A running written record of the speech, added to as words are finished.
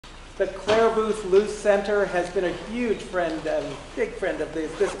The Clare Boothe Luce Center has been a huge friend, big friend of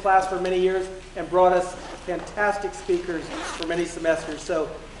this class for many years and brought us fantastic speakers for many semesters. So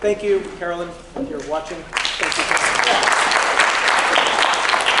thank you, Carolyn, if you're watching. Thank you.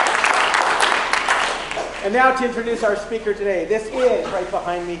 And now to introduce our speaker today. This is, right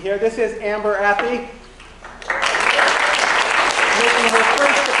behind me here, this is Amber Athey, making her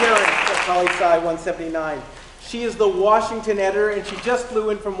first appearance at Poli-Sci 179. She is the Washington editor, and she just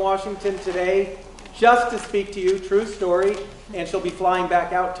flew in from Washington today just to speak to you, true story, and she'll be flying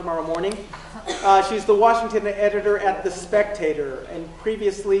back out tomorrow morning. She's the Washington editor at The Spectator, and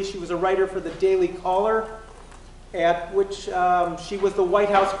previously she was a writer for the Daily Caller, at which she was the White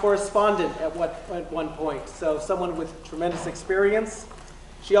House correspondent at one point, so someone with tremendous experience.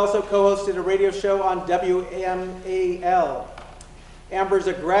 She also co-hosted a radio show on WMAL. Amber's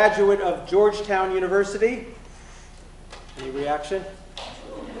a graduate of Georgetown University. Any reaction?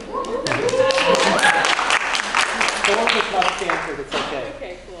 Don't get much answered, it's okay.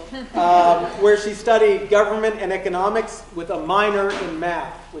 Okay, cool. Where she studied government and economics with a minor in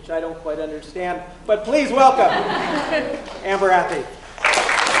math, which I don't quite understand. But please welcome Amber Athey.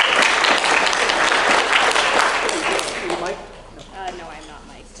 Are you mic'd? No, I'm not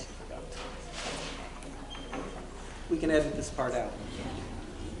mic'd. We can edit this part out.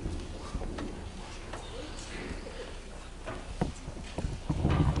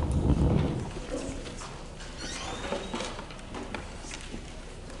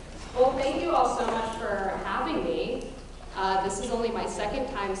 Well, thank you all so much for having me. This is only my second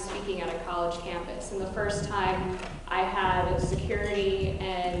time speaking at a college campus, and the first time I had security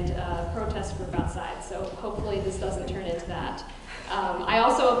and protest group outside, so hopefully this doesn't turn into that. I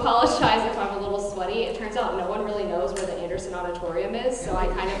also apologize if I'm a little sweaty. It turns out no one really knows where the Anderson Auditorium is, so I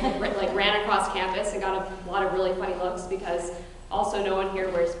kind of ran across campus and got a lot of really funny looks because also no one here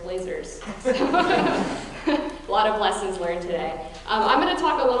wears blazers. So a lot of lessons learned today. I'm going to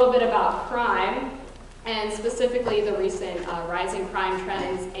talk a little bit about crime, and specifically the recent rising crime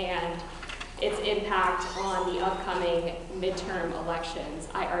trends and its impact on the upcoming midterm elections.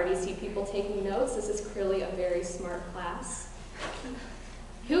 I already see people taking notes. This is clearly a very smart class.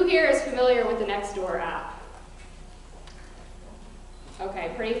 Who here is familiar with the Nextdoor app?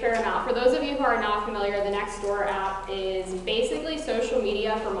 Okay, pretty fair amount. For those of you who are not familiar, the Nextdoor app is basically social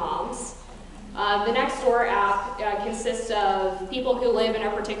media for moms. The Nextdoor app consists of people who live in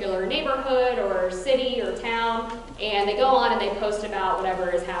a particular neighborhood or city or town, and they go on and they post about whatever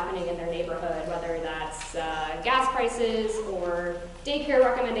is happening in their neighborhood, whether that's gas prices or daycare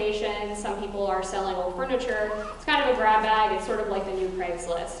recommendations. Some people are selling old furniture. It's kind of a grab bag. It's sort of like the new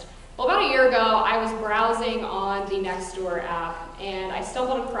Craigslist. Well, about a year ago, I was browsing on the Nextdoor app, and I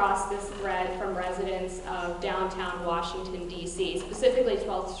stumbled across this thread from residents of downtown Washington, D.C., specifically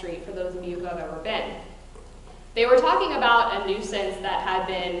 12th Street, for those of you who have ever been. They were talking about a nuisance that had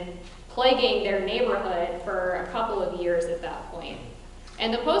been plaguing their neighborhood for a couple of years at that point.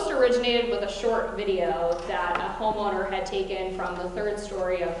 And the post originated with a short video that a homeowner had taken from the third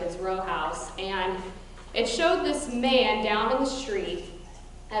story of his row house, and it showed this man down in the street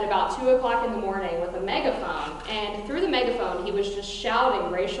at about 2 o'clock in the morning with a megaphone, and through the megaphone he was just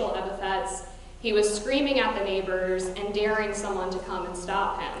shouting racial epithets. He was screaming at the neighbors and daring someone to come and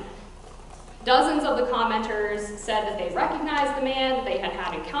stop him. Dozens of the commenters said that they recognized the man, that they had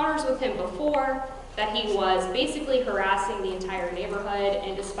had encounters with him before, that he was basically harassing the entire neighborhood,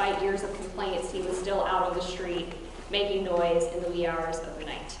 and despite years of complaints, he was still out on the street making noise in the wee hours of the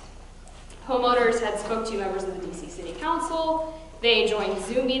night. Homeowners had spoke to members of the DC City Council. They joined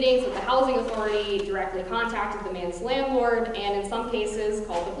Zoom meetings with the Housing Authority, directly contacted the man's landlord, and in some cases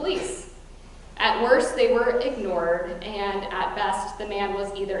called the police. At worst, they were ignored, and at best, the man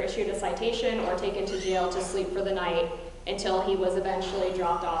was either issued a citation or taken to jail to sleep for the night until he was eventually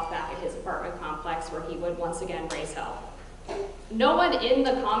dropped off back at his apartment complex where he would once again raise hell. No one in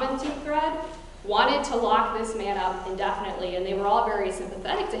the commenting thread wanted to lock this man up indefinitely, and they were all very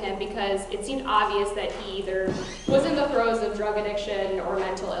sympathetic to him because it seemed obvious that he either was in the throes of drug addiction or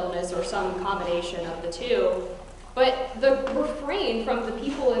mental illness or some combination of the two. But the refrain from the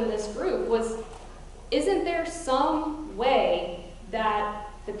people in this group was, isn't there some way that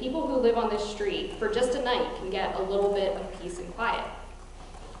the people who live on this street for just a night can get a little bit of peace and quiet?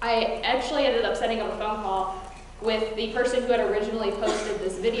 I actually ended up setting up a phone call with the person who had originally posted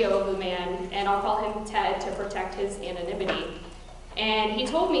this video of the man, and I'll call him Ted to protect his anonymity. And he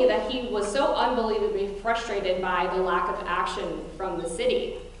told me that he was so unbelievably frustrated by the lack of action from the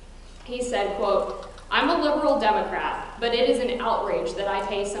city. He said, quote, "I'm a liberal Democrat. but it is an outrage that I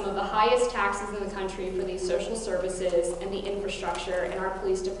pay some of the highest taxes in the country for these social services and the infrastructure in our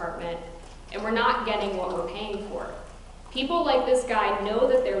police department, and we're not getting what we're paying for. People like this guy know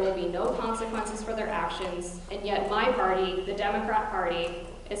that there will be no consequences for their actions, and yet my party, the Democrat Party,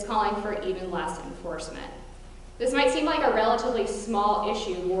 is calling for even less enforcement. This might seem like a relatively small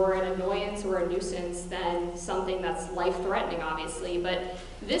issue, more an annoyance or a nuisance than something that's life-threatening, obviously, but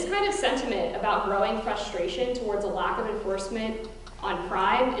this kind of sentiment about growing frustration towards a lack of enforcement on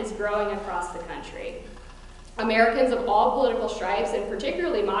crime is growing across the country. Americans of all political stripes, and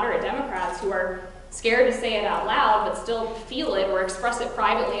particularly moderate Democrats who are scared to say it out loud but still feel it or express it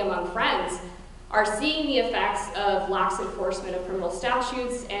privately among friends, are seeing the effects of lax enforcement of criminal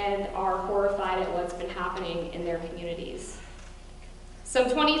statutes and are horrified at what's been happening in their communities. Some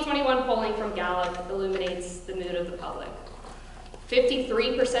 2021 polling from Gallup illuminates the mood of the public.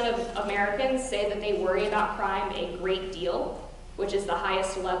 53% of Americans say that they worry about crime a great deal, which is the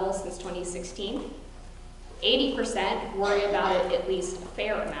highest level since 2016. 80% worry about it at least a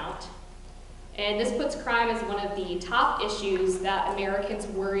fair amount. And this puts crime as one of the top issues that Americans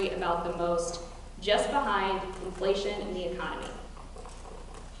worry about the most, just behind inflation and the economy.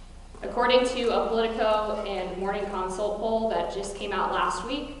 According to a Politico and Morning Consult poll that just came out last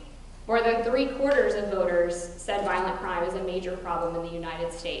week, more than 3/4 of voters said violent crime is a major problem in the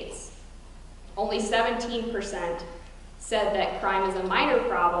United States. Only 17% said that crime is a minor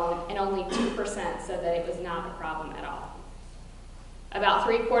problem, and only 2% said that it was not a problem at all. About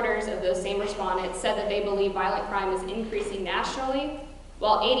 3/4 of those same respondents said that they believe violent crime is increasing nationally,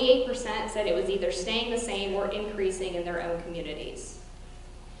 while 88% said it was either staying the same or increasing in their own communities.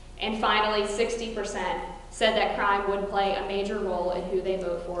 And finally, 60% said that crime would play a major role in who they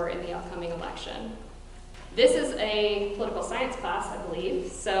vote for in the upcoming election. This is a political science class, I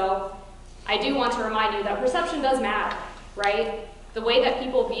believe, so I do want to remind you that perception does matter, right? The way that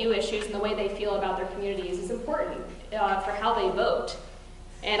people view issues and the way they feel about their communities is important for how they vote.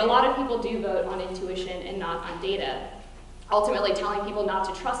 And a lot of people do vote on intuition and not on data. Ultimately, telling people not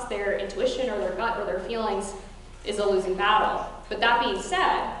to trust their intuition or their gut or their feelings is a losing battle. But that being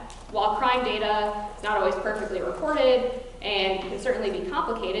said, while crime data is not always perfectly reported and can certainly be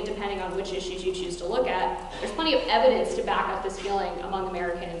complicated depending on which issues you choose to look at, there's plenty of evidence to back up this feeling among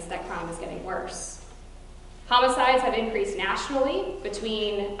Americans that crime is getting worse. Homicides have increased nationally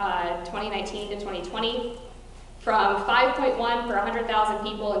between 2019 to 2020, from 5.1 per 100,000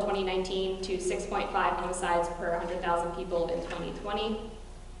 people in 2019 to 6.5 homicides per 100,000 people in 2020.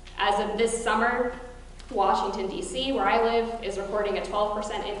 As of this summer, Washington, D.C., where I live, is recording a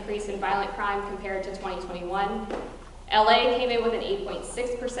 12% increase in violent crime compared to 2021. LA came in with an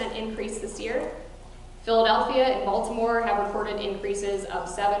 8.6% increase this year. Philadelphia and Baltimore have reported increases of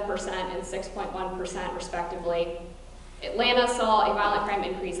 7% and 6.1% respectively. Atlanta saw a violent crime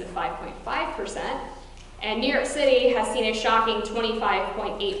increase of 5.5%, and New York City has seen a shocking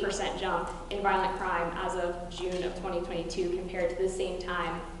 25.8% jump in violent crime as of June of 2022 compared to the same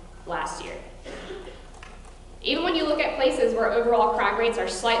time last year. Even when you look at places where overall crime rates are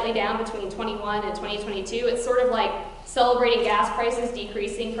slightly down between 21 and 2022, it's sort of like celebrating gas prices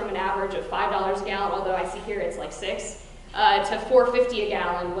decreasing from an average of $5 a gallon, although I see here it's like $6, to $4.50 a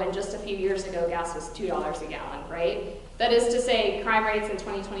gallon when just a few years ago gas was $2 a gallon, right? That is to say, crime rates in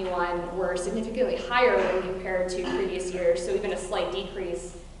 2021 were significantly higher when compared to previous years, so even a slight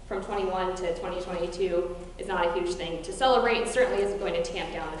decrease from 21 to 2022 is not a huge thing to celebrate, and certainly isn't going to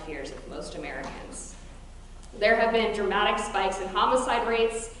tamp down the fears of most Americans. There have been dramatic spikes in homicide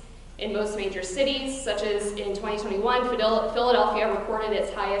rates in most major cities, such as in 2021, Philadelphia recorded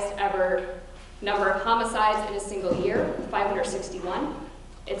its highest ever number of homicides in a single year, 561.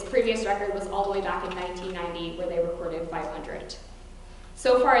 Its previous record was all the way back in 1990, where they recorded 500.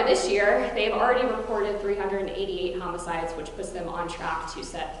 So far this year, they've already reported 388 homicides, which puts them on track to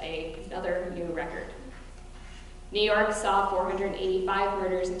set another new record. New York saw 485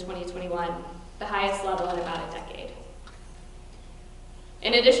 murders in 2021, the highest level in about a decade.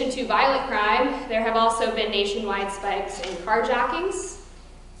 In addition to violent crime, there have also been nationwide spikes in carjackings.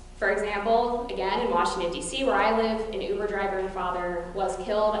 For example, again, in Washington, D.C., where I live, an Uber driver and father was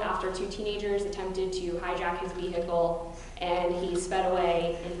killed after two teenagers attempted to hijack his vehicle, and he sped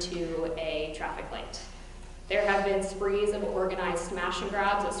away into a traffic light. There have been sprees of organized smash and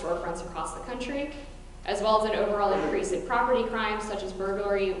grabs at storefronts across the country, as well as an overall increase in property crimes, such as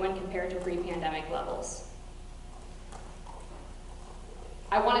burglary, when compared to pre-pandemic levels.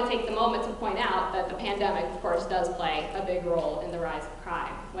 I want to take the moment to point out that the pandemic, of course, does play a big role in the rise of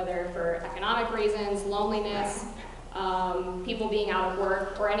crime, whether for economic reasons, loneliness, people being out of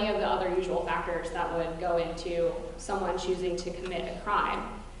work, or any of the other usual factors that would go into someone choosing to commit a crime.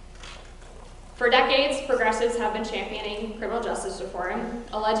 For decades, progressives have been championing criminal justice reform,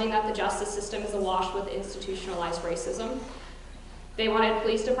 alleging that the justice system is awash with institutionalized racism. They wanted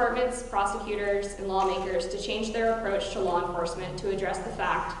police departments, prosecutors, and lawmakers to change their approach to law enforcement to address the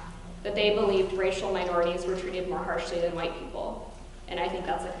fact that they believed racial minorities were treated more harshly than white people. And I think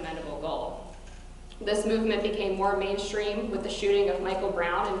that's a commendable goal. This movement became more mainstream with the shooting of Michael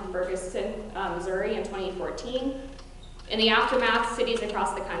Brown in Ferguson, Missouri in 2014. In the aftermath, cities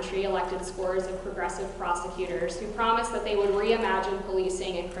across the country elected scores of progressive prosecutors who promised that they would reimagine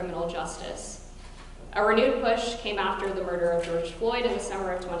policing and criminal justice. A renewed push came after the murder of George Floyd in the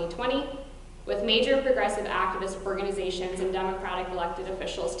summer of 2020, with major progressive activist organizations and Democratic elected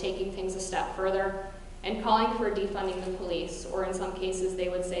officials taking things a step further and calling for defunding the police, or in some cases they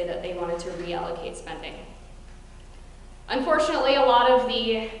would say that they wanted to reallocate spending. Unfortunately, a lot of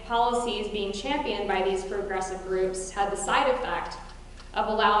the policies being championed by these progressive groups had the side effect of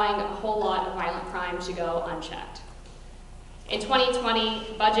allowing a whole lot of violent crime to go unchecked. In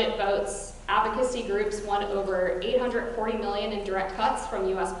 2020 budget votes, advocacy groups won over $840 million in direct cuts from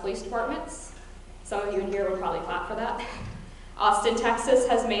US police departments. Some of you in here will probably clap for that. Austin, Texas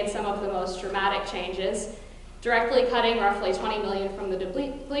has made some of the most dramatic changes, directly cutting roughly $20 million from the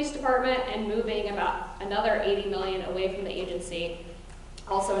police department and moving about another $80 million away from the agency.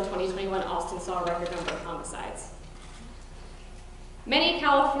 Also in 2021, Austin saw a record number of homicides. Many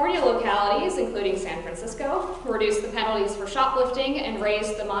California localities, including San Francisco, reduced the penalties for shoplifting and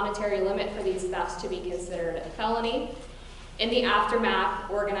raised the monetary limit for these thefts to be considered a felony. In the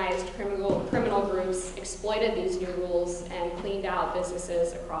aftermath, organized criminal groups exploited these new rules and cleaned out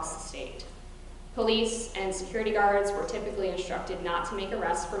businesses across the state. Police and security guards were typically instructed not to make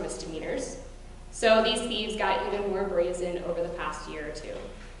arrests for misdemeanors, so these thieves got even more brazen over the past year or two.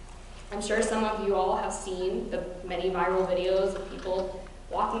 I'm sure some of you all have seen the many viral videos of people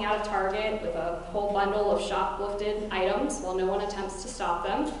walking out of Target with a whole bundle of shoplifted items while no one attempts to stop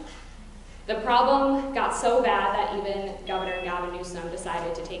them. The problem got so bad that even Governor Gavin Newsom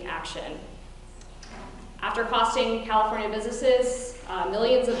decided to take action. After costing California businesses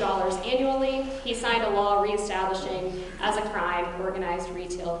millions of dollars annually, he signed a law reestablishing as a crime organized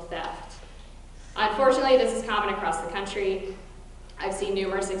retail theft. Unfortunately, this is common across the country. I've seen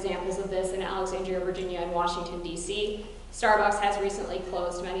numerous examples of this in Alexandria, Virginia, and Washington, D.C. Starbucks has recently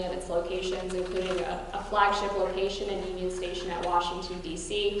closed many of its locations, including a flagship location in Union Station at Washington,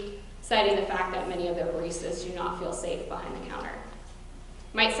 D.C., citing the fact that many of their baristas do not feel safe behind the counter.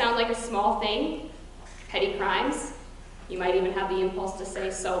 Might sound like a small thing, petty crimes. You might even have the impulse to say,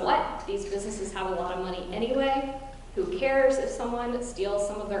 so what? These businesses have a lot of money anyway. Who cares if someone steals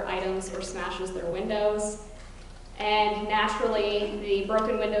some of their items or smashes their windows? And naturally, the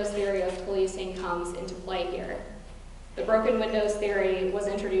broken windows theory of policing comes into play here. The broken windows theory was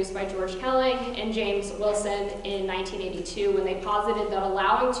introduced by George Kelling and James Wilson in 1982 when they posited that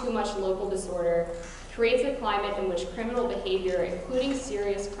allowing too much local disorder creates a climate in which criminal behavior, including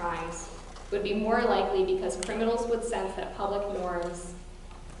serious crimes, would be more likely because criminals would sense that public norms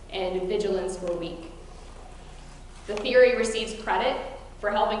and vigilance were weak. The theory receives credit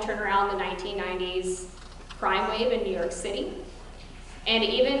for helping turn around the 1990s crime wave in New York City. And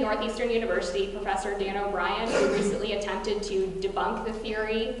even Northeastern University professor Dan O'Brien, who recently attempted to debunk the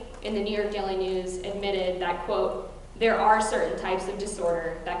theory in the New York Daily News, admitted that, quote, there are certain types of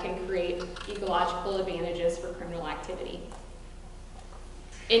disorder that can create ecological advantages for criminal activity.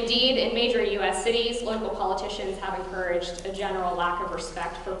 Indeed, in major US cities, local politicians have encouraged a general lack of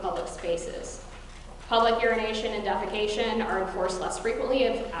respect for public spaces. Public urination and defecation are enforced less frequently,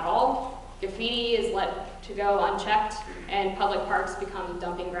 if at all. Graffiti is let to go unchecked, and public parks become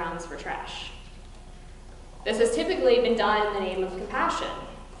dumping grounds for trash. This has typically been done in the name of compassion.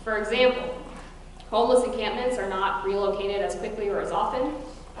 For example, homeless encampments are not relocated as quickly or as often,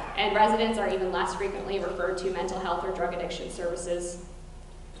 and residents are even less frequently referred to mental health or drug addiction services.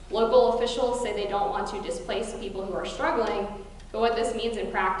 Local officials say they don't want to displace people who are struggling, but what this means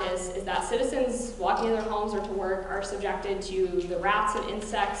in practice is that citizens walking to their homes or to work are subjected to the rats and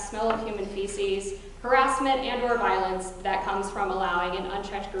insects, smell of human feces, harassment and/or violence that comes from allowing an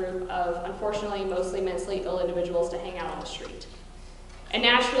unchecked group of, unfortunately, mostly mentally ill individuals to hang out on the street. And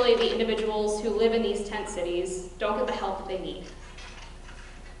naturally, the individuals who live in these tent cities don't get the help that they need.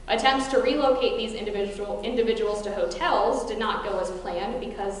 Attempts to relocate these individuals to hotels did not go as planned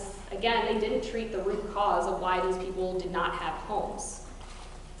because, again, they didn't treat the root cause of why these people did not have homes.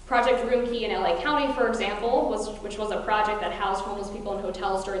 Project Roomkey in LA County, for example, which was a project that housed homeless people in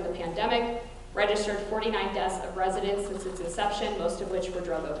hotels during the pandemic, registered 49 deaths of residents since its inception, most of which were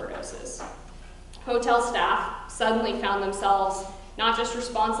drug overdoses. Hotel staff suddenly found themselves not just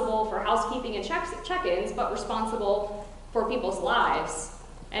responsible for housekeeping and check-ins, but responsible for people's lives,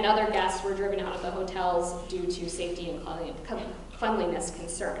 and other guests were driven out of the hotels due to safety and cleanliness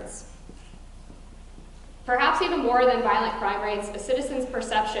concerns. Perhaps even more than violent crime rates, a citizen's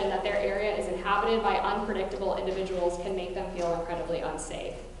perception that their area is inhabited by unpredictable individuals can make them feel incredibly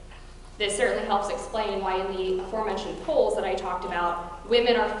unsafe. This certainly helps explain why in the aforementioned polls that I talked about,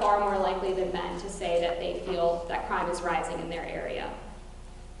 women are far more likely than men to say that they feel that crime is rising in their area.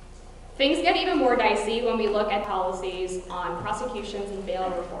 Things get even more dicey when we look at policies on prosecutions and bail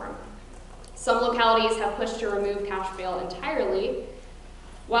reform. Some localities have pushed to remove cash bail entirely,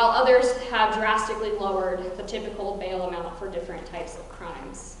 while others have drastically lowered the typical bail amount for different types of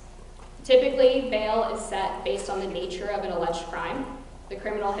crimes. Typically, bail is set based on the nature of an alleged crime, the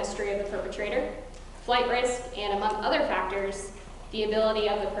criminal history of the perpetrator, flight risk, and among other factors, the ability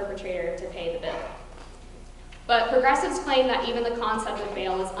of the perpetrator to pay the bill. But progressives claim that even the concept of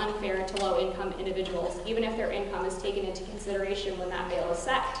bail is unfair to low-income individuals, even if their income is taken into consideration when that bail is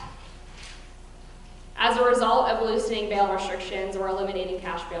set. As a result of loosening bail restrictions or eliminating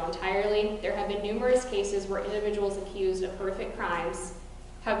cash bail entirely, there have been numerous cases where individuals accused of horrific crimes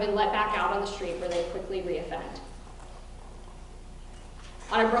have been let back out on the street where they quickly reoffend.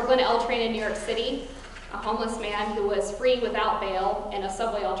 On a Brooklyn L train in New York City, a homeless man who was free without bail in a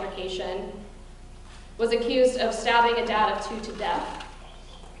subway altercation was accused of stabbing a dad of 2 to death.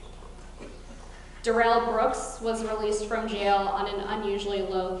 Darrell Brooks was released from jail on an unusually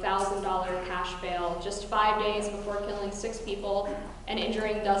low $1,000 cash bail just 5 days before killing 6 people and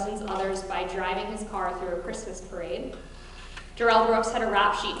injuring dozens others by driving his car through a Christmas parade. Darrell Brooks had a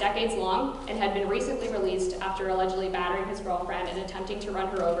rap sheet decades long and had been recently released after allegedly battering his girlfriend and attempting to run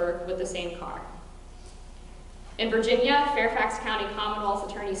her over with the same car. In Virginia, Fairfax County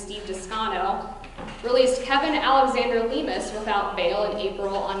Commonwealth's attorney Steve Descano released Kevin Alexander Lemus without bail in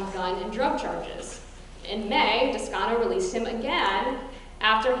April on gun and drug charges. In May, Descano released him again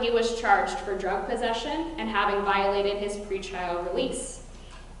after he was charged for drug possession and having violated his pretrial release.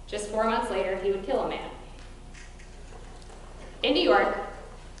 Just 4 months later, he would kill a man. In New York,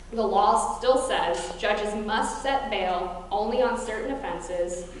 the law still says judges must set bail only on certain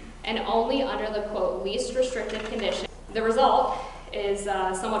offenses and only under the, quote, least restrictive conditions. The result is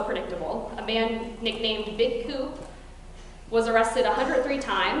somewhat predictable. A man nicknamed Big Coop was arrested 103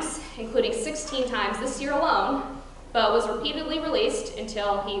 times, including 16 times this year alone, but was repeatedly released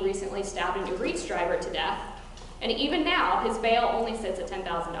until he recently stabbed a New Breeds driver to death. And even now, his bail only sits at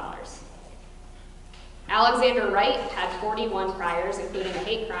 $10,000. Alexander Wright had 41 priors, including a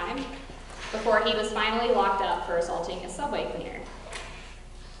hate crime, before he was finally locked up for assaulting a subway cleaner.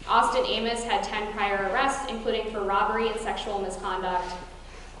 Austin Amos had 10 prior arrests, including for robbery and sexual misconduct,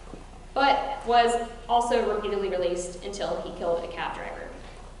 but was also repeatedly released until he killed a cab driver.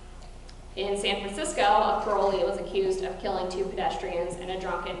 In San Francisco, a parolee was accused of killing 2 pedestrians in a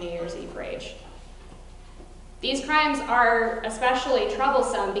drunken New Year's Eve rage. These crimes are especially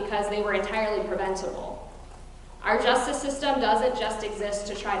troublesome because they were entirely preventable. Our justice system doesn't just exist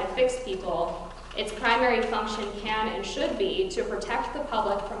to try to fix people. Its primary function can and should be to protect the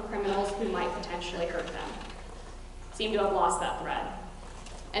public from criminals who might potentially hurt them. Seem to have lost that thread.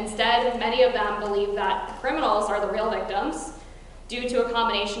 Instead, many of them believe that criminals are the real victims due to a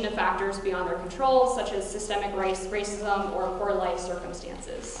combination of factors beyond their control, such as systemic racism or poor life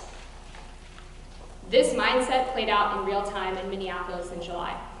circumstances. This mindset played out in real time in Minneapolis in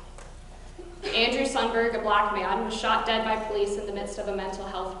July. Andrew Sundberg, a black man, was shot dead by police in the midst of a mental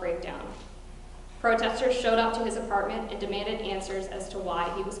health breakdown. Protesters showed up to his apartment and demanded answers as to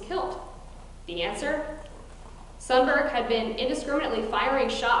why he was killed. The answer? Sundberg had been indiscriminately firing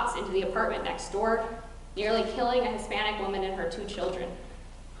shots into the apartment next door, nearly killing a Hispanic woman and her 2 children,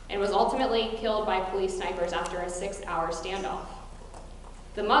 and was ultimately killed by police snipers after a 6-hour standoff.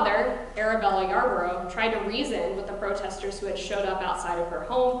 The mother, Arabella Yarborough, tried to reason with the protesters who had showed up outside of her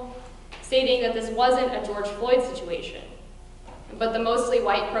home, stating that this wasn't a George Floyd situation. But the mostly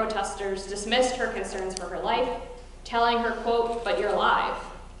white protesters dismissed her concerns for her life, telling her, quote, "But you're alive."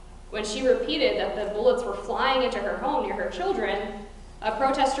 When she repeated that the bullets were flying into her home near her children, a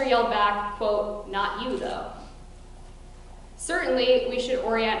protester yelled back, quote, "Not you, though." Certainly, we should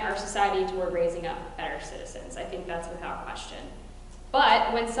orient our society toward raising up better citizens. I think that's without question.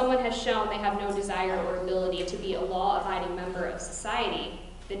 But when someone has shown they have no desire or ability to be a law-abiding member of society,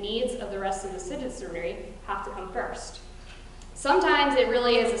 the needs of the rest of the citizenry have to come first. Sometimes it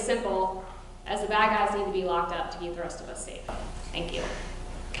really is as simple as the bad guys need to be locked up to keep the rest of us safe. Thank you.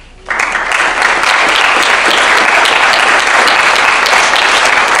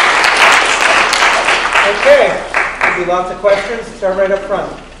 lots of questions. Start right up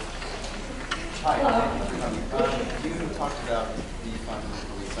front. Hi, thank you for coming. You talked about defunding the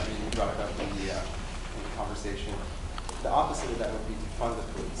police. I mean, you brought it up in the conversation. The opposite of that would be defund the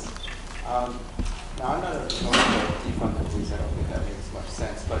police. Now, I'm not a proponent of defund the police. I don't think that makes much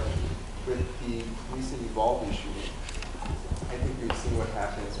sense. But with the recent Uvalde shooting, I think we've seen what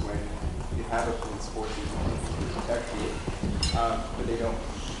happens when you have a police force to protect you, but they don't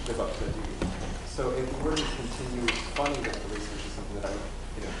live up to their duty. So if we were to continue funding the police, which is something that I would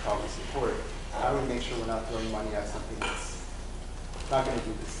probably support, how do we make sure we're not throwing money at something that's not going to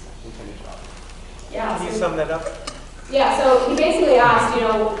do this intended job? Yeah. Can you sum that up? Yeah, so he basically asked,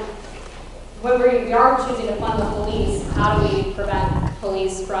 when we are choosing to fund the police, how do we prevent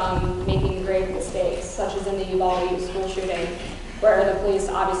police from making grave mistakes, such as in the Uvalde school shooting, where the police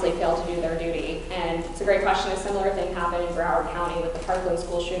obviously failed to do their duty? And it's a great question. A similar thing happened in Broward County with the Parkland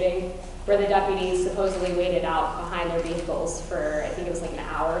school shooting, where the deputies supposedly waited out behind their vehicles for, I think it was like an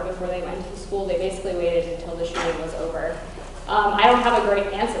hour before they went to school. They basically waited until the shooting was over. I don't have a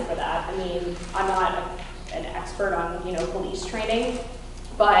great answer for that. I mean, I'm not an expert on, police training,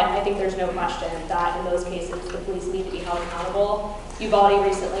 but I think there's no question that in those cases, the police need to be held accountable. Uvalde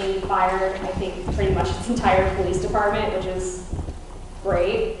recently fired, I think, pretty much its entire police department, which is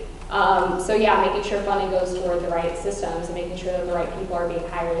great. So yeah, making sure funding goes toward the right systems and making sure that the right people are being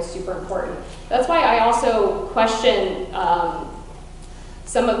hired is super important. That's why I also question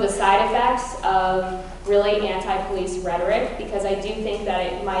some of the side effects of really anti-police rhetoric, because I do think that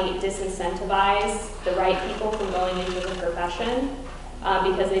it might disincentivize the right people from going into the profession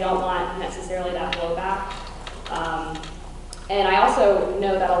because they don't want necessarily that blowback. And I also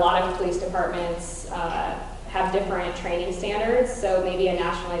know that a lot of police departments have different training standards, so maybe a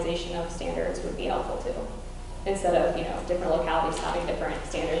nationalization of standards would be helpful too, instead of different localities having different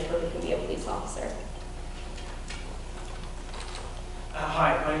standards for who can be a police officer.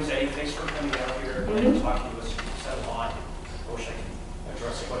 Hi, my name is Athey. Thanks for coming out here and talking to us. You said a lot. I wish I could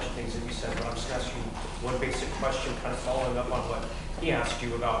address a bunch of things that you said, but I'm just asking one basic question, kind of following up on what he asked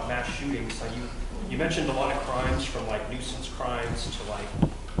you about mass shootings. You mentioned a lot of crimes, from like nuisance crimes to like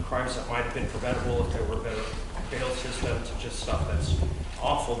crimes that might have been preventable if there were a better bail system, to just stuff that's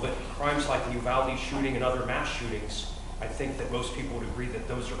awful. But crimes like the Uvalde shooting and other mass shootings, I think that most people would agree that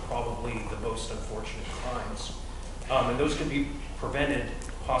those are probably the most unfortunate crimes. And those could be prevented,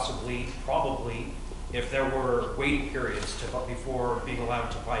 possibly, probably, if there were waiting periods before being allowed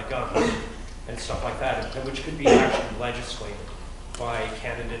to buy guns and stuff like that, and which could be actually legislated by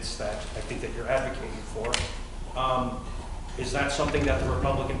candidates that I think that you're advocating for. Is that something that the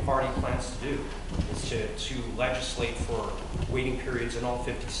Republican Party plans to do, is to legislate for waiting periods in all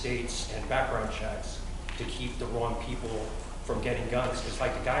 50 states and background checks to keep the wrong people from getting guns? Because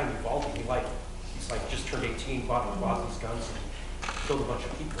like the guy in Uvalde, he's just turned 18, bought these guns, and killed a bunch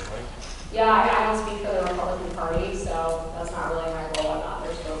of people, right? Yeah, I don't speak for the Republican Party, so that's not really my role. I'm not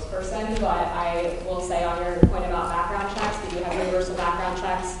their spokesperson, but I will say on your point about background checks, we do have universal background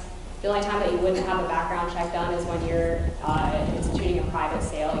checks. The only time that you wouldn't have a background check done is when you're instituting a private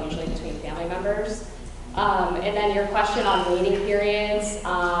sale, usually between family members. And then your question on waiting periods,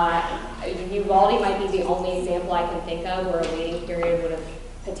 Uvalde might be the only example I can think of where a waiting period would have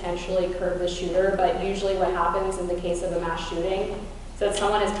potentially curbed the shooter, but usually what happens in the case of a mass shooting, so that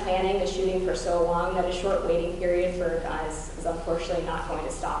someone is planning the shooting for so long that a short waiting period for guns is unfortunately not going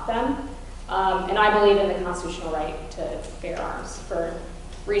to stop them. And I believe in the constitutional right to bear arms for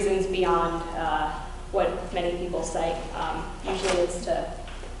reasons beyond what many people say. Usually it's to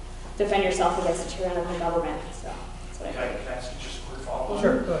defend yourself against a tyrannical government. So that's what I think. Can I ask just a quick follow-up?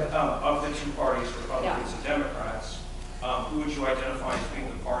 Sure, go ahead. Of the two parties, Republicans and Democrats, who would you identify as being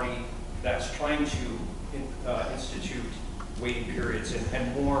the party that's trying to institute waiting periods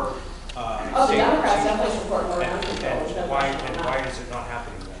and more the Democrats definitely support more gun control. Why is it not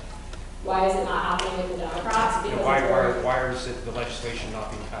happening then? Why is it not happening with the Democrats? Because why is the legislation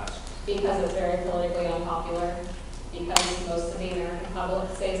not being passed? Because it's very politically unpopular. Because most of the American public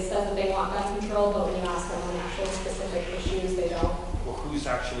says that they want gun control, but when you ask them on actual specific issues, they don't. Well, who's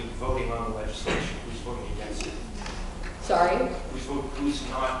actually voting on the legislation? Who's voting against it? Sorry? Who's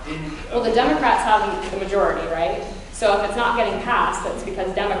not in? Well, the Democrats have the majority, right? So if it's not getting passed, that's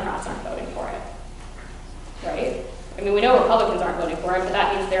because Democrats aren't voting for it, right? I mean, we know Republicans aren't voting for it, but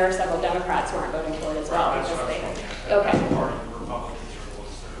that means there are several Democrats who aren't voting for it as well. That's what Because I'm they, saying. okay. That's the party of the Republicans are the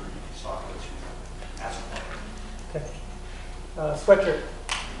ones that are stalking to as a party. Okay. Sweatshirt.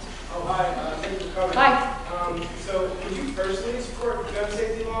 Oh, hi. Thank you for coming. Hi. So, would you personally support gun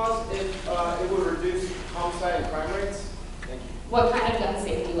safety laws if it would reduce homicide and crime rates? Thank you. What kind of gun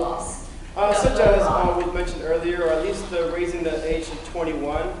safety laws? Such as we mentioned earlier, or at least raising the age to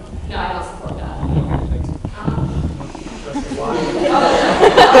 21. No, I don't support that.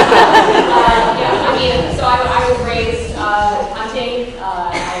 Yeah, I mean, so I was raised hunting.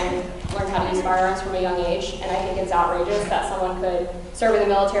 I learned how to use firearms from a young age, and I think it's outrageous that someone could serve in the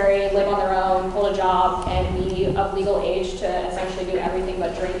military, live on their own, hold a job, and be of legal age to essentially do everything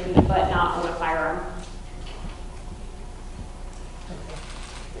but drink, but not own a firearm.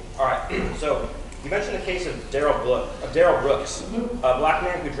 All right, so you mentioned the case of Daryl Brooks, a black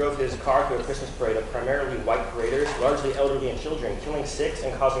man who drove his car to a Christmas parade of primarily white paraders, largely elderly and children, killing 6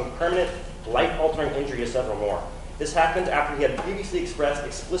 and causing permanent, life-altering injury to several more. This happened after he had previously expressed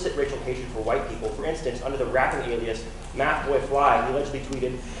explicit racial hatred for white people. For instance, under the rapping alias Math Boy Fly, he allegedly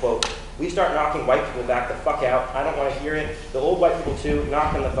tweeted, quote, "We start knocking white people back the fuck out. I don't want to hear it. The old white people too,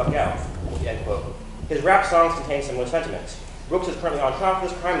 knock them the fuck out." End quote. His rap songs contain similar sentiments. Brooks is currently on trial for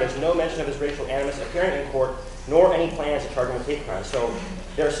this crime. There's no mention of his racial animus appearing in court, nor any plans to charge him with hate crimes. So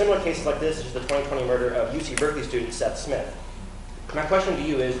there are similar cases like this, such as the 2020 murder of UC Berkeley student Seth Smith. My question to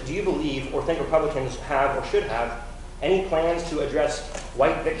you is, do you believe or think Republicans have or should have any plans to address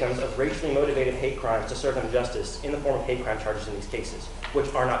white victims of racially motivated hate crimes to serve them justice in the form of hate crime charges in these cases, which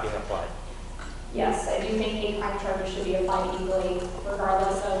are not being applied? Yes, I do think hate crime charges should be applied equally,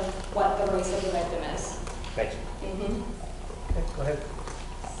 regardless of what the race of the victim is. Thank you. Okay, go ahead.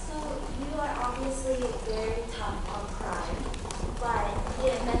 So you are obviously very tough on crime, but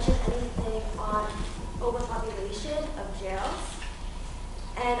you didn't mention anything on overpopulation of jails.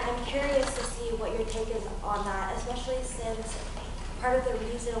 And I'm curious to see what your take is on that, especially since part of the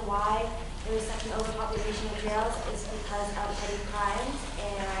reason why there is such an overpopulation of jails is because of petty crimes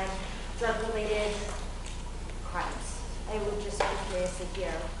and drug-related crimes. I would just be curious to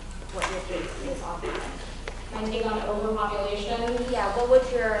hear what your take is on that. My take on overpopulation? Yeah, what would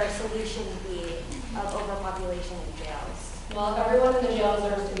your solution be of overpopulation in jails? Well, if everyone in the jail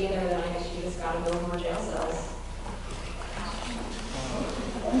deserves to be there, then I guess you just gotta build more jail cells.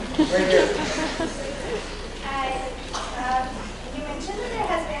 Right here. You mentioned that there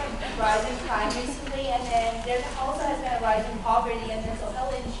has been a rise in crime recently, and then there also has been a rise in poverty and mental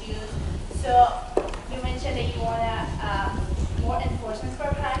health issues. So you mentioned that you want more enforcement for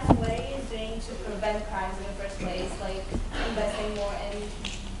crimes. What are you doing to prevent crimes in the first place, like investing more in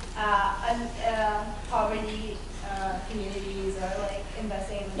poverty communities, or like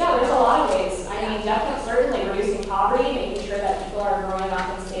investing in... Yeah, there's a lot of ways. I mean, definitely, certainly reducing poverty, making sure that people are growing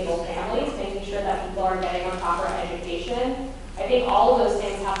up in stable families, making sure that people are getting a proper education. I think all of those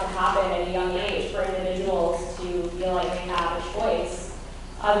things have to happen at a young age for individuals to feel like they have a choice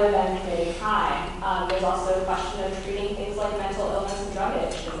other than committing crime. There's also the question of treating things like mental illness and drug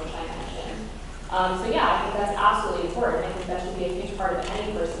addiction, which I mentioned. So yeah, I think that's absolutely important. I think that should be a huge part of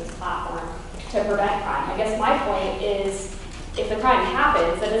any person's platform to prevent crime. I guess my point is, if the crime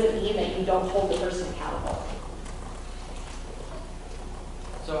happens, that doesn't mean that you don't hold the person accountable.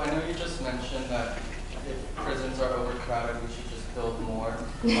 So I know you just mentioned that if prisons are overcrowded, we should just build more.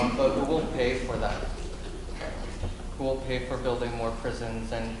 But who will pay for that? Who will pay for building more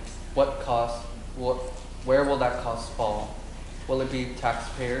prisons, and what cost? Where will that cost fall? Will it be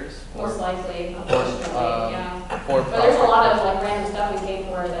taxpayers? Most likely, unfortunately, yeah. But there's a lot of like random stuff we pay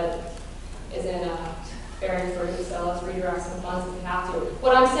for that isn't bearing fruit, so let's redirect some funds if we have to.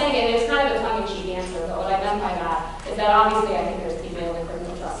 What I'm saying, and it's kind of a tongue-in-cheek answer, but what I meant by that is that obviously I think there's people in the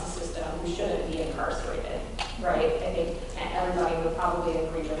criminal justice system who shouldn't be incarcerated, right? I think everybody would probably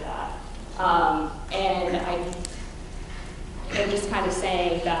agree with that. And I'm just kind of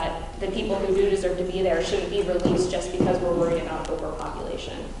saying that the people who do deserve to be there shouldn't be released just because we're worried about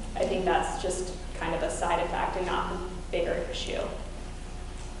overpopulation. I think that's just kind of a side effect and not the bigger issue.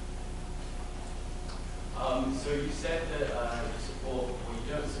 So you said that you support, or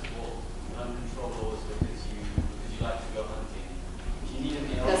you don't support gun control laws because you like to go hunting. Do you need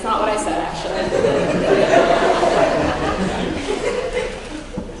anything else? That's not what I said, actually.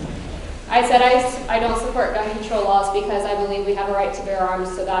 I said I don't support gun control laws because I believe we have a right to bear arms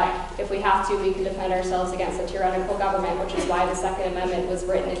so that if we have to, we can defend ourselves against a tyrannical government, which is why the Second Amendment was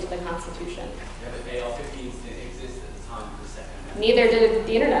written into the Constitution. Yeah, but AR-15s didn't exist at the time of the Second Amendment. Neither did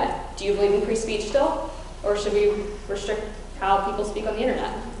the internet. Do you believe in free speech still? Or should we restrict how people speak on the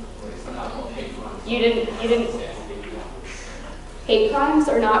internet? You didn't. Hate crimes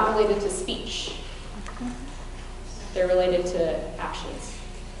are not related to speech. They're related to actions.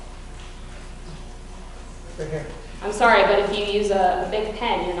 Right here. I'm sorry, but if you use a big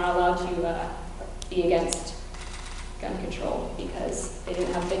pen, you're not allowed to be against gun control because they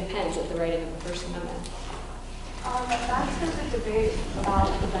didn't have big pens at the writing of the First Amendment. Back to the debate about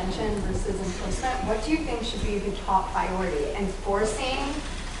prevention versus enforcement, what do you think should be the top priority? Enforcing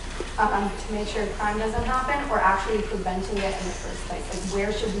to make sure crime doesn't happen, or actually preventing it in the first place? Like,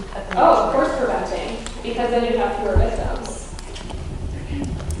 where should we put the Oh, of course preventing, because then you'd have fewer victims.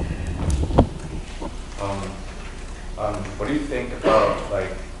 What do you think about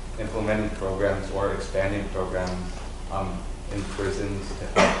like implementing programs or expanding programs in prisons to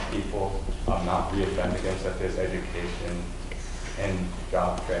help people not reoffend again, such as education and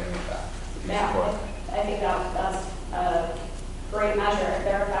job training and that? Yeah, I think that's a great measure. If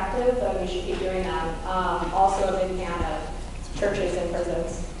they're effective, then we should keep doing them. Also a big fan of churches and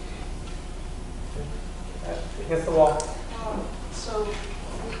prisons. Against the wall. So,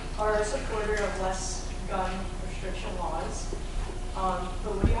 are a supporter of less gun restriction laws.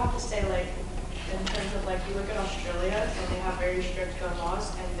 But what do you have to say, like, in terms of, like, you look at Australia, and they have very strict gun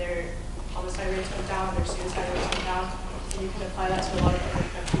laws, and their homicide rates went down, their suicide rates went down, and you can apply that to a lot of other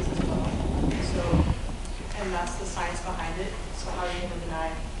countries as well. So, and that's the science behind it. So how are you going to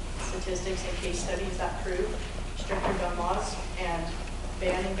deny statistics and case studies that prove stricter gun laws and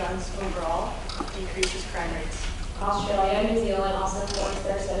banning guns overall decreases crime rates? Australia and New Zealand also force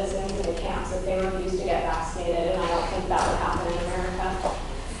their citizens into camps if they refuse to get vaccinated, and I don't think that would happen in America.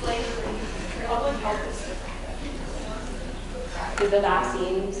 Slavery, public health is different. Did the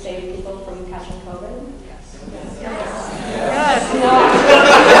vaccine save people from catching COVID? Yes.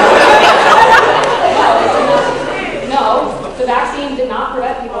 No, the vaccine did not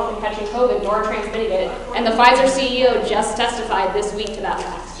prevent people from catching COVID nor transmitting it, and the Pfizer CEO just testified this week to that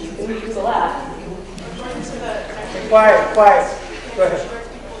fact. You can Google that. Quiet. Go ahead.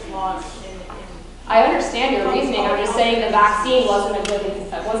 I understand your reasoning. I'm just saying the vaccine wasn't a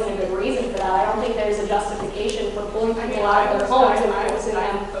good reason for that. I don't think there's a justification for pulling people out of their homes and forcing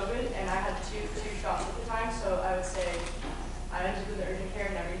them. COVID, and I had two shots at the time, so I would say I went to the urgent care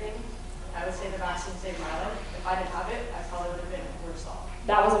and everything. I would say the vaccine saved my life. If I didn't have it, I probably would have been worse off.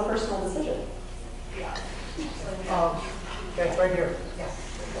 That was a personal decision. Yeah. That's right here.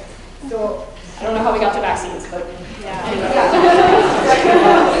 So I don't know how we got to vaccines, but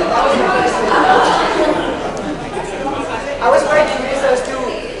I was quite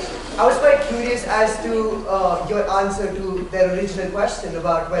curious as to your answer to their original question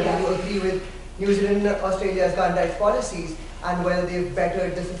about whether you agree with New Zealand and Australia's gun rights policies and whether they've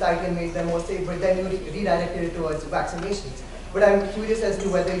bettered the society and made them more safe, but then you redirected it towards vaccinations. But I'm curious as to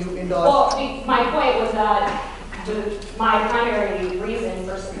whether you endorse... Well, my point was that my primary reason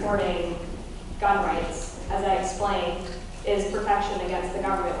for supporting gun rights, as I explained, is protection against the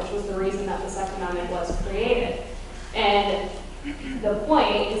government, which was the reason that the Second Amendment was created. And the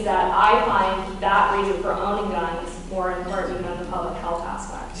point is that I find that reason for owning guns more important than the public health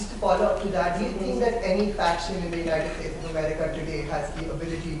aspect. Just to follow up to that, do you think that any faction in the United States of America today has the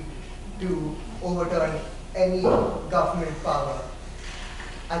ability to overturn any government power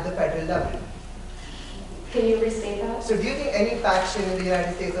at the federal level? Can you restate that? So do you think any faction in the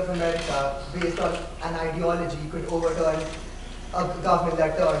United States of America, based on an ideology, could overturn a government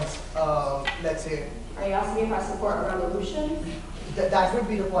that turns, let's say... Are you asking me if I support a revolution? That would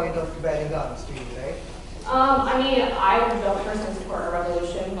be the point of bearing guns to you, right? I mean, I don't personally support a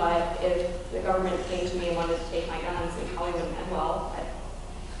revolution, but if the government came to me and wanted to take my guns and probably wouldn't end well,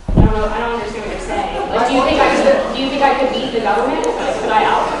 I don't know. I don't understand what you're saying. Like, do you think I could beat the government? Like, could I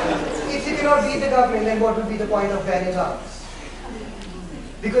out? If you cannot beat the government, then what would be the point of bearing arms?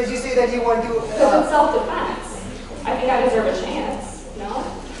 Because you say that you want to... Because it's self-defense. I think I deserve a chance, no?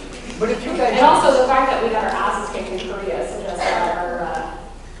 But if you can... And also the fact that we got our asses kicked in Korea suggests that our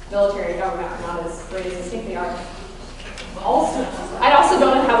military government are not as great as they think they are. Also, I also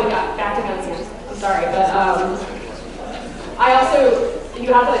don't know how we got back to guns here. I'm sorry, but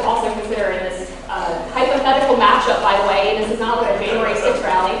you have to also consider in this hypothetical matchup, by the way, and this is not like a January 6th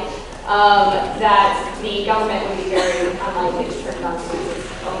rally, that the government would be very unlikely to turn guns against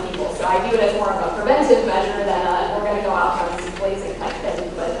its own people. So I view it as more of a preventive measure than we're going to go out and have this blazing type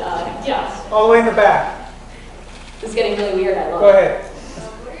thing. But yeah. All the way in the back. This is getting really weird. I love it. Go ahead.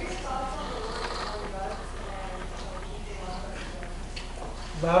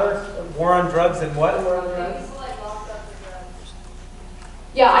 Louder? War on drugs and what? War on drugs.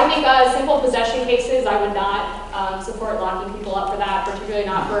 Yeah, I think simple possession cases, I would not support locking people up for that, particularly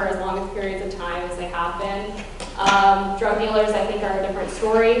not for as long of periods of time as they have been. Drug dealers, I think, are a different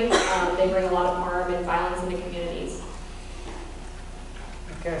story. They bring a lot of harm and violence into communities.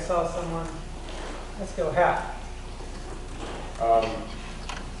 Okay, I saw someone. Let's go, Hat.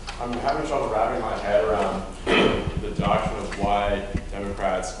 I'm having trouble wrapping my head around the doctrine of why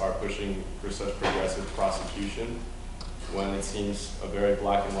Democrats are pushing for such progressive prosecution when it seems a very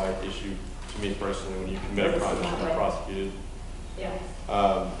black and white issue to me personally. When you commit a crime, you should be prosecuted. Yeah.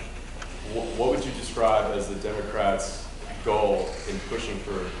 What would you describe as the Democrats' goal in pushing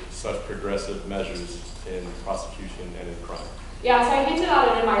for such progressive measures in prosecution and in crime? Yeah, so I hinted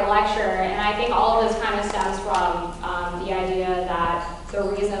at it in my lecture, and I think all of this kind of stems from the idea that the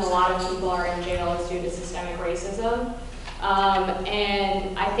reason a lot of people are in jail is due to systemic racism.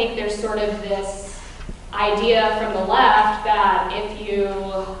 And I think there's sort of this idea from the left that if you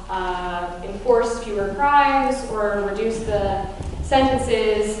enforce fewer crimes or reduce the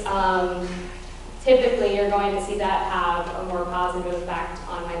sentences, typically you're going to see that have a more positive effect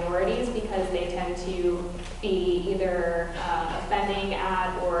on minorities because they tend to be either offending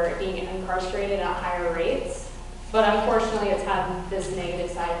at or being incarcerated at higher rates. But unfortunately, it's had this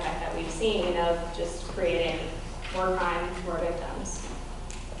negative side effect that we've seen of just creating more crime, more victims.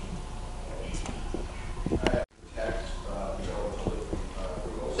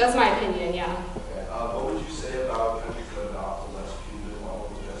 That's my opinion, yeah. Okay. What would you say about countries that adopt a less punitive model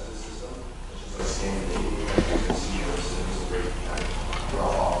of the justice system, such as like Scandinavia, countries that see their citizens rate kind of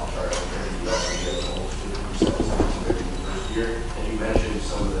drop off the chart compared to the US and get almost 50% compared to the first year? And you mentioned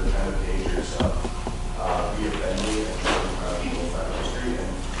some of the kind of dangers of reoffending and showing people throughout history. And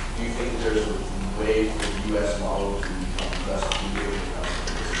do you think there's a way for the US model to become less punitive when it comes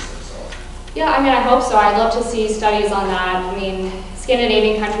to the business themselves? Yeah, I mean, I hope so. I'd love to see studies on that. I mean,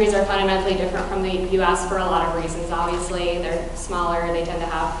 Scandinavian countries are fundamentally different from the US for a lot of reasons. Obviously, they're smaller, they tend to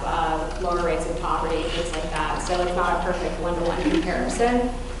have lower rates of poverty, things like that. So it's not a perfect one-to-one comparison.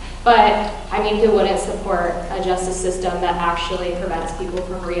 But, I mean, who wouldn't support a justice system that actually prevents people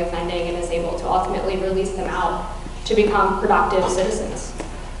from reoffending and is able to ultimately release them out to become productive citizens?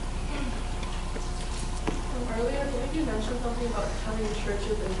 Earlier, I believe you mentioned something about having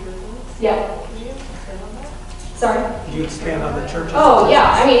churches and prisons. Yeah. Can you expand on that? Sorry? Can you expand on the churches? Oh,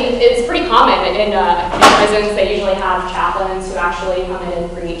 yeah. I mean, it's pretty common in prisons. They usually have chaplains who actually come in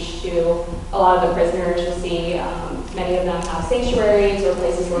and preach to a lot of the prisoners. You'll see many of them have sanctuaries or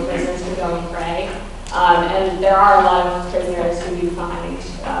places where prisoners can go and pray. And there are a lot of prisoners who do find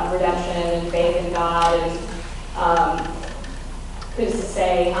redemption and faith in God. And who's to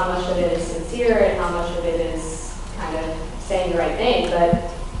say how much of it is sincere and how much of it is kind of saying the right thing.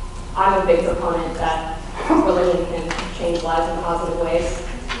 But I'm a big proponent that religion can change lives in positive ways. Do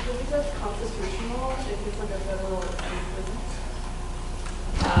you think that's constitutional if it's like a federal prison?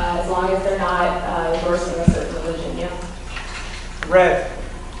 As long as they're not endorsing a certain religion, yeah. Red.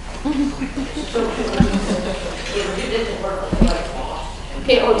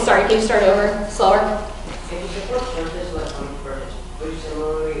 Okay, oh, sorry, can you start over? Slower? If you support churches like churches, would you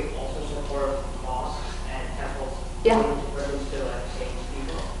similarly also support mosques and temples? Yeah. To like save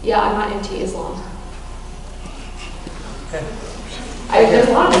people? Yeah, I'm not into Islam. Okay. There's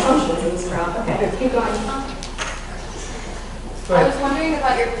a lot of assumptions in this crowd. Okay, keep going. I was wondering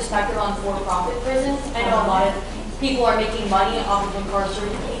about your perspective on for-profit prisons. I know a lot of people are making money off of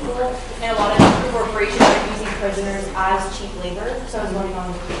incarcerated people, and a lot of corporations are using prisoners as cheap labor. So I was wondering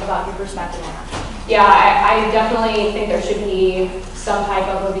about your perspective on that. Yeah, I definitely think there should be some type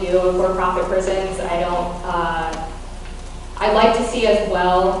of review of for-profit prisons. I'd like to see as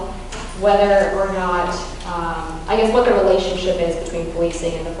well whether or not, I guess what the relationship is between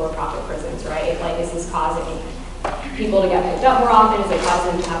policing and the for-profit prisons, right? Like, is this causing people to get picked up more often? Is it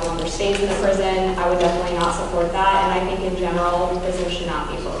causing them to have longer stays in the prison? I would definitely not support that, and I think in general, prisons should not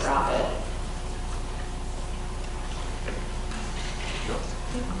be for-profit.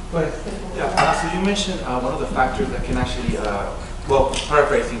 Yeah, so you mentioned one of the factors that can actually, well,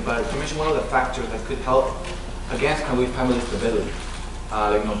 paraphrasing, but you mentioned one of the factors that could help against family stability.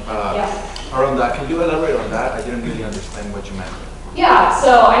 Around that. Can you elaborate on that? I didn't really understand what you meant. Yeah,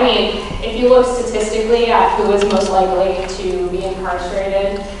 so I mean, if you look statistically at who is most likely to be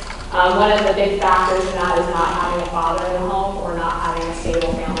incarcerated, one of the big factors in that is not having a father in the home or not having a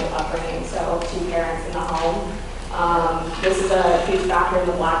stable family upbringing, so 2 parents in the home. This is a huge factor in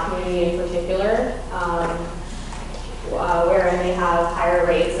the Black community in particular, wherein they have higher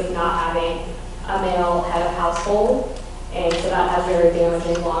rates of not having a male head of household, and so that has very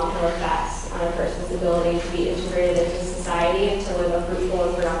damaging long-term effects on a person's ability to be integrated into society and to live a fruitful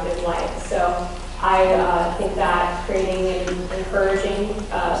and productive life. So I think that creating and encouraging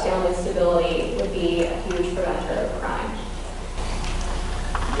family stability would be a huge preventer of crime.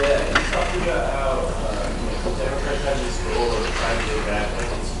 Yeah, and you talked about how Democrats have this goal of trying to get back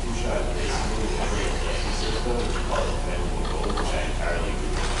like institutionalized basically the justice system, which is called the conventional goal, which I entirely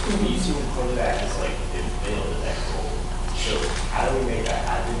agree with. You seem to point to that as like it failed at that goal. So how do we make that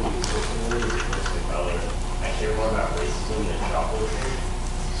happen? Because personally, as a person of color, I care more about racism than shoplifting.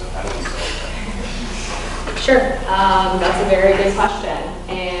 So how do we solve that? Sure, that's a very good question,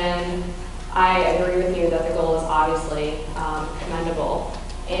 and I agree with you that the goal is obviously commendable.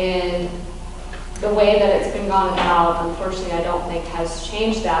 And the way that it's been gone about, unfortunately, I don't think has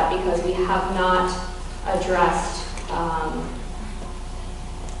changed that, because we have not addressed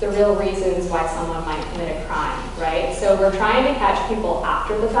the real reasons why someone might commit a crime, right? So we're trying to catch people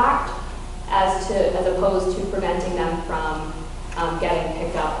after the fact, as opposed to preventing them from getting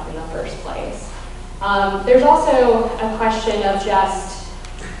picked up in the first place. There's also a question of just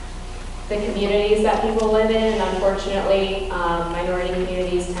the communities that people live in, and unfortunately, minority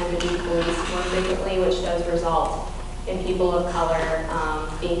communities tend to be policed more frequently, which does result in people of color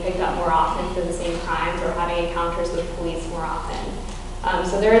being picked up more often for the same crimes or having encounters with police more often.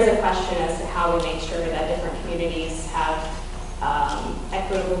 So there is a question as to how we make sure that different communities have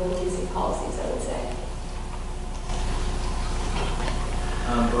equitable policing policies, I would say.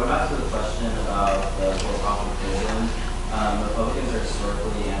 Going back to the question about the for-profit prison, Republicans are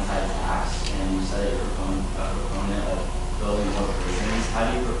historically anti-tax, and you said you're a proponent of building more prisons.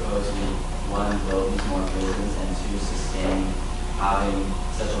 How do you propose we, one, build these more prisons, and two, sustain having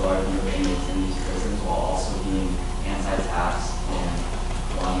such a large number of inmates in these prisons while also being anti-tax and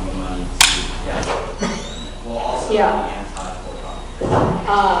wanting the money to, while also being anti-for-profit?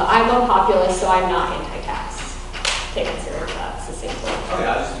 I'm a populist, so I'm not anti-tax. To answer that succinctly. Okay, I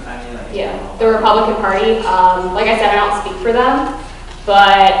mean, like, yeah, the Republican Party, like I said, I don't speak for them,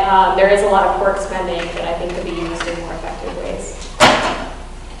 but there is a lot of court spending that I think could be used in more effective ways.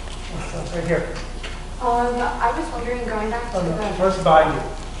 Right here. I was wondering, going back to the... First behind you.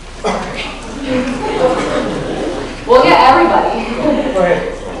 We'll get everybody. Go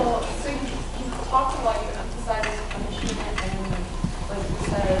ahead. Well, so you talked about, you emphasized punishment and, like you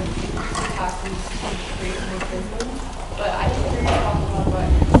said, taxes to create more prisons. But I didn't hear you talk about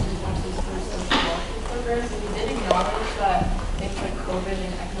increasing taxes for social welfare programs, and you did acknowledge that things like COVID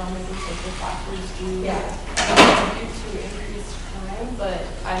and economic and social factors do contribute to increased crime, but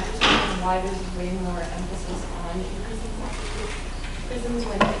I understand why there's way more emphasis on increasing taxes for prisons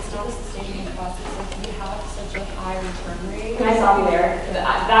when it's not a sustaining process. Like, we have such a high return rate. Can I stop you there?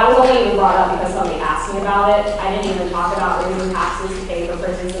 That was only even brought up because somebody asked me about it. I didn't even talk about raising taxes to pay for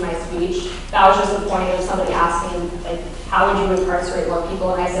prisons in my speech. That was just the point of somebody asking, like, how would you incarcerate more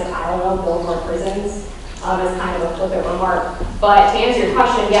people? And I said, I don't know, build more prisons. As kind of a flippant remark. But to answer your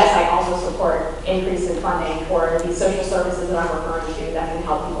question, yes, I also support increase in funding for these social services that I'm referring to that can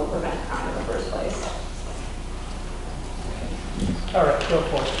help people prevent crime in the first place. All right, go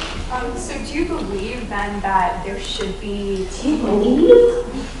for it. So do you believe then that there should be... Do you believe?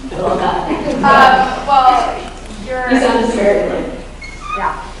 I love that. Well, you're... You sound very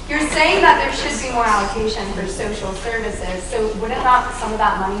Yeah. You're saying that there should be more allocation for social services, so wouldn't not some of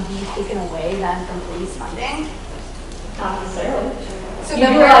that money be taken away then from police funding? Not necessarily. So you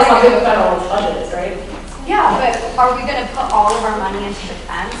then realize how big the federal budget is, right? Yeah, but are we going to put all of our money into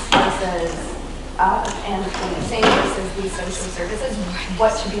defense versus and policing versus these social services?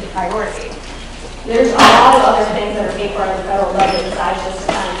 What should be the priority? There's a lot of other things that are paid for in the federal budget besides just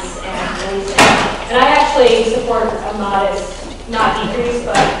defense and policing. And I actually support a modest, not decrease,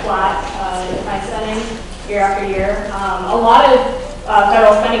 but flat defense spending year after year. A lot of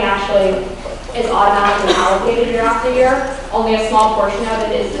federal spending actually is automatically allocated year after year. Only a small portion of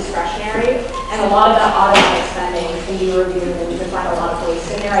it is discretionary, and a lot of that automatic spending can be reviewed, and you can find a lot of waste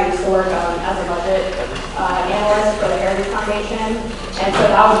in there. I used to work as a budget analyst for the Heritage Foundation, and so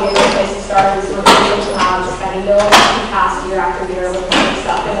that would be a good place to start, is reviewing spending bills passed year after year with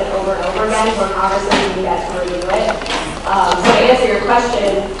stuff in it over and over again, where Congress doesn't even get to review it. So to answer your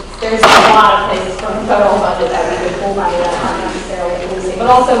question, there's a lot of places from the federal budget that we could pull money that aren't necessarily policing, but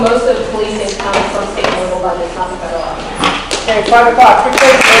also most of the policing comes from state and local budgets, not the federal. Okay, 5 o'clock.